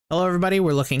Hello everybody,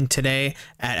 we're looking today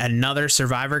at another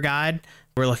survivor guide.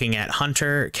 We're looking at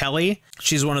Hunter Kelly.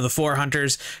 She's one of the 4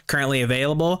 hunters currently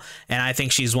available, and I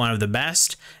think she's one of the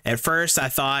best. At first, I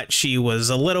thought she was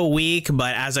a little weak,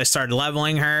 but as I started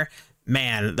leveling her,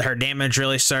 man, her damage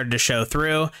really started to show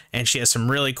through, and she has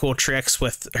some really cool tricks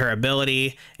with her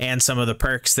ability and some of the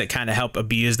perks that kind of help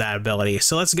abuse that ability.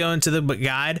 So let's go into the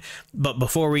guide, but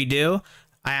before we do,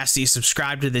 I ask that you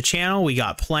subscribe to the channel. We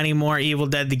got plenty more Evil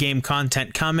Dead the Game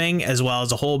content coming, as well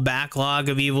as a whole backlog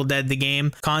of Evil Dead the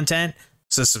Game content.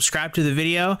 So subscribe to the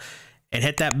video and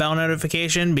hit that bell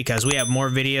notification because we have more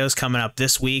videos coming up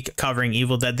this week covering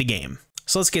Evil Dead the Game.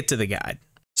 So let's get to the guide.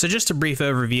 So just a brief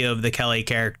overview of the Kelly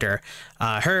character.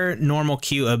 Her normal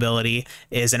Q ability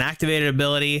is an activated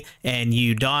ability, and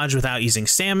you dodge without using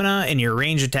stamina, and your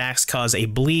range attacks cause a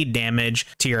bleed damage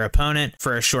to your opponent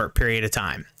for a short period of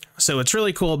time. So what's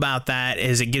really cool about that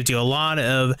is it gives you a lot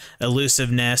of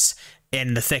elusiveness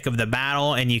in the thick of the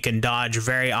battle, and you can dodge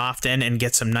very often and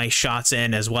get some nice shots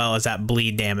in, as well as that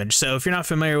bleed damage. So if you're not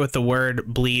familiar with the word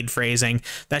bleed phrasing,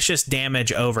 that's just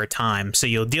damage over time. So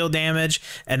you'll deal damage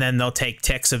and then they'll take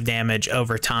ticks of damage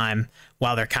over time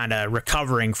while they're kind of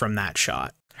recovering from that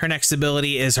shot. Her next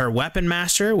ability is her Weapon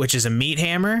Master, which is a meat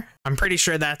hammer. I'm pretty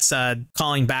sure that's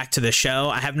calling back to the show.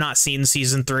 I have not seen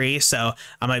season 3, so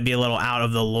I might be a little out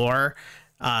of the lore.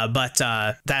 But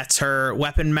that's her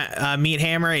weapon meat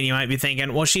hammer, and you might be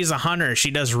thinking, well, she's a hunter.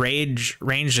 She does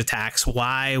ranged attacks.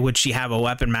 Why would she have a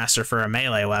Weapon Master for a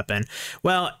melee weapon?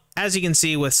 Well, as you can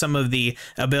see with some of the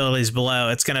abilities below,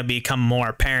 it's going to become more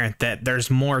apparent that there's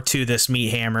more to this meat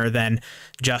hammer than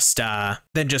just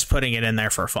putting it in there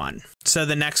for fun. So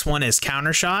the next one is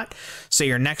Counter Shot. So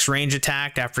your next range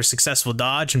attack after successful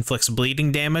dodge inflicts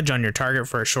bleeding damage on your target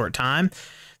for a short time.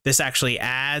 This actually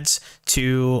adds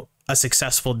to a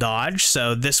successful dodge,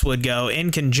 so this would go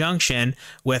in conjunction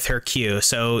with her Q,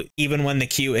 so even when the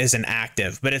Q isn't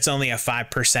active, but it's only a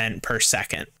 5% per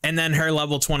second. And then her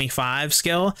level 25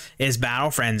 skill is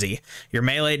Battle Frenzy. Your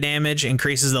melee damage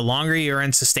increases the longer you're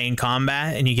in sustained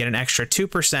combat, and you get an extra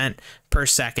 2% per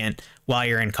second while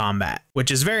you're in combat,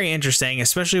 which is very interesting,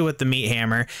 especially with the meat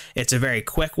hammer. It's a very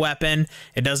quick weapon.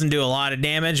 It doesn't do a lot of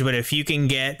damage, but if you can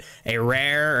get a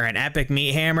rare or an epic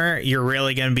meat hammer, you're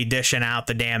really going to be dishing out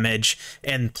the damage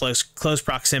in close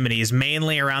proximities,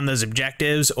 mainly around those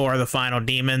objectives or the final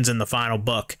demons in the final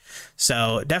book.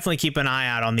 So definitely keep an eye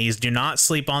out on these. Do not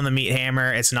sleep on the meat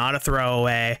hammer. It's not a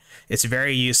throwaway. It's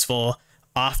very useful.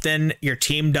 Often your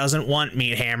team doesn't want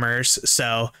meat hammers,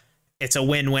 so it's a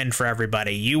win-win for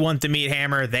everybody. You want the meat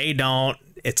hammer, they don't.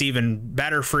 It's even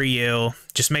better for you.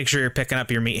 Just make sure you're picking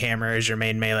up your meat hammer as your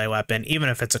main melee weapon, even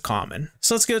if it's a common.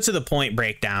 So let's go to the point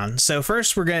breakdown. So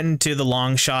first we're getting to the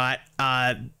long shot.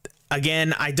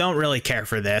 Again, I don't really care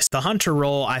for this. The hunter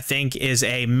role, I think, is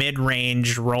a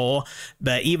mid-range role,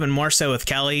 but even more so with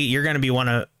Kelly, you're going to want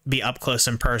to be up close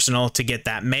and personal to get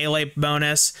that melee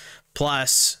bonus,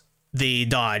 plus the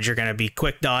dodge. You're going to be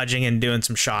quick dodging and doing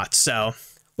some shots. So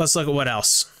let's look at what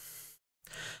else.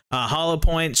 Hollow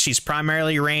points, she's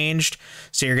primarily ranged,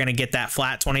 so you're going to get that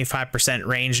flat 25%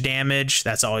 range damage.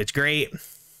 That's always great.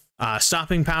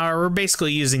 Stopping power, we're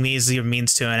basically using these as a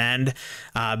means to an end.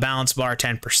 Balance bar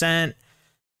 10%.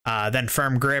 Then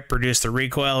firm grip, reduce the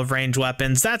recoil of ranged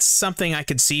weapons. That's something I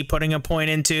could see putting a point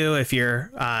into if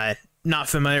you're not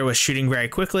familiar with shooting very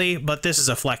quickly, but this is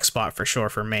a flex spot for sure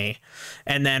for me.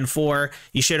 And then 4,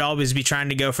 you should always be trying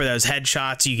to go for those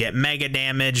headshots. You get mega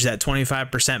damage. That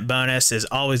 25% bonus is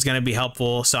always going to be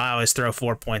helpful, so I always throw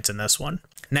 4 points in this one.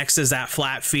 Next is that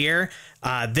flat fear.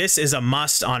 This is a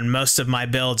must on most of my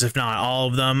builds, if not all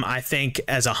of them. I think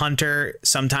as a hunter,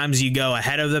 sometimes you go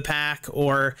ahead of the pack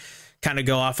or kind of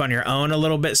go off on your own a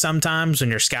little bit sometimes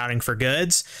when you're scouting for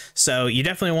goods. So you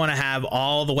definitely want to have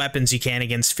all the weapons you can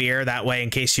against fear. That way, in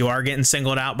case you are getting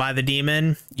singled out by the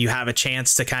demon, you have a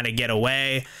chance to kind of get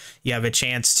away. You have a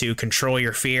chance to control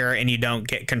your fear, and you don't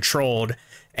get controlled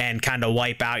and kind of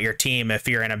wipe out your team if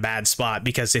you're in a bad spot.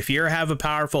 Because if you have a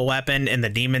powerful weapon and the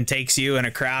demon takes you in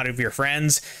a crowd of your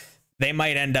friends, they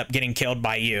might end up getting killed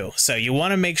by you. So you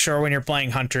want to make sure when you're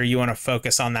playing hunter, you want to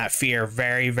focus on that fear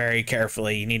very, very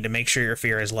carefully. You need to make sure your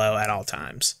fear is low at all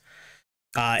times.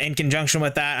 In conjunction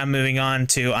with that, I'm moving on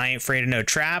to I Ain't Afraid of No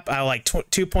Trap. I like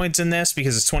 2 points in this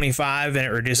because it's 25 and it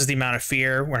reduces the amount of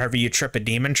fear whenever you trip a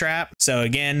demon trap. So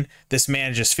again, this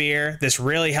manages fear. This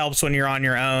really helps when you're on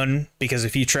your own, because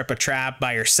if you trip a trap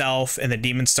by yourself and the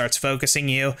demon starts focusing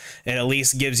you, it at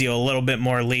least gives you a little bit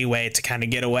more leeway to kind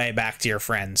of get away back to your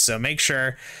friends. So make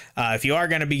sure If you are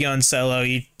going to be going solo,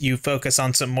 you focus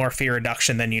on some more fear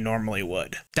reduction than you normally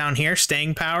would. Down here,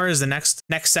 staying power is the next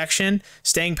section.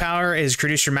 Staying power is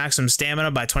reduce your maximum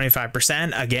stamina by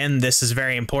 25%. Again, this is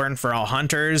very important for all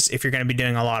hunters. If you're going to be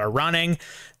doing a lot of running,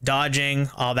 dodging,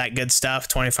 all that good stuff,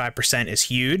 25% is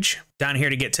huge. Down here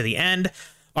to get to the end,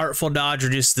 artful dodge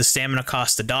reduces the stamina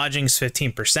cost of dodging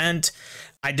 15%.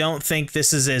 I don't think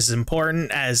this is as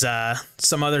important as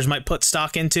some others might put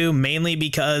stock into, mainly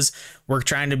because we're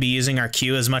trying to be using our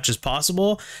Q as much as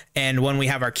possible. And when we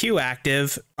have our Q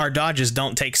active, our dodges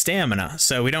don't take stamina.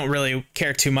 So we don't really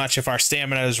care too much if our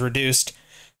stamina is reduced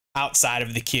outside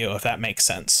of the Q, if that makes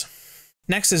sense.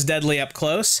 Next is deadly up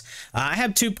close. I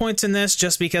have 2 points in this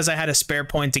just because I had a spare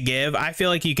point to give. I feel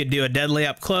like you could do a deadly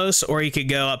up close, or you could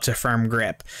go up to firm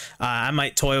grip. I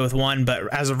might toy with one,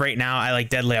 but as of right now, I like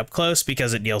deadly up close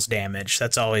because it deals damage.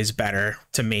 That's always better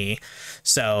to me.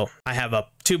 So I have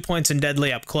 2 points in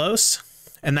deadly up close,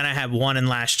 and then I have 1 in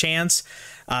last chance.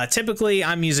 Typically,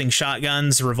 I'm using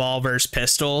shotguns, revolvers,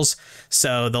 pistols.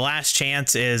 So the last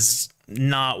chance is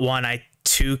not one I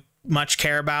too much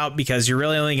care about, because you're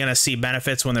really only going to see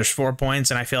benefits when there's 4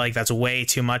 points, and I feel like that's way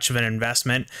too much of an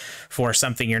investment for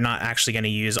something you're not actually going to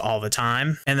use all the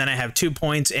time. And then I have 2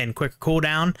 points in quicker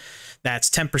cooldown.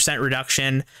 That's 10%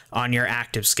 reduction on your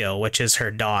active skill, which is her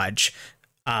dodge.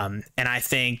 And I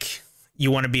think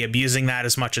you want to be abusing that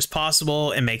as much as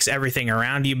possible. It makes everything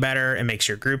around you better. It makes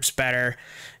your groups better.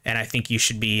 And I think you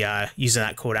should be using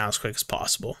that cooldown as quick as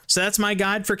possible. So that's my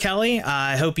guide for Kelly.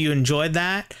 I hope you enjoyed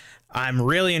that. I'm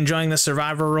really enjoying the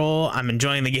survivor role. I'm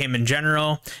enjoying the game in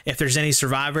general. If there's any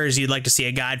survivors you'd like to see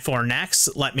a guide for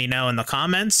next, let me know in the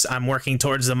comments. I'm working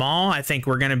towards them all. I think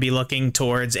we're going to be looking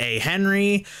towards a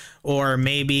Henry or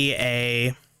maybe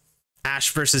a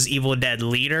Ash versus Evil Dead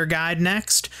leader guide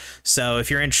next. So if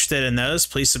you're interested in those,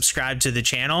 please subscribe to the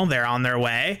channel. They're on their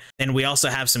way. And we also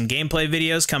have some gameplay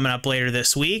videos coming up later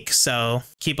this week, so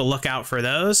keep a lookout for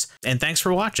those. And thanks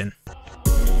for watching.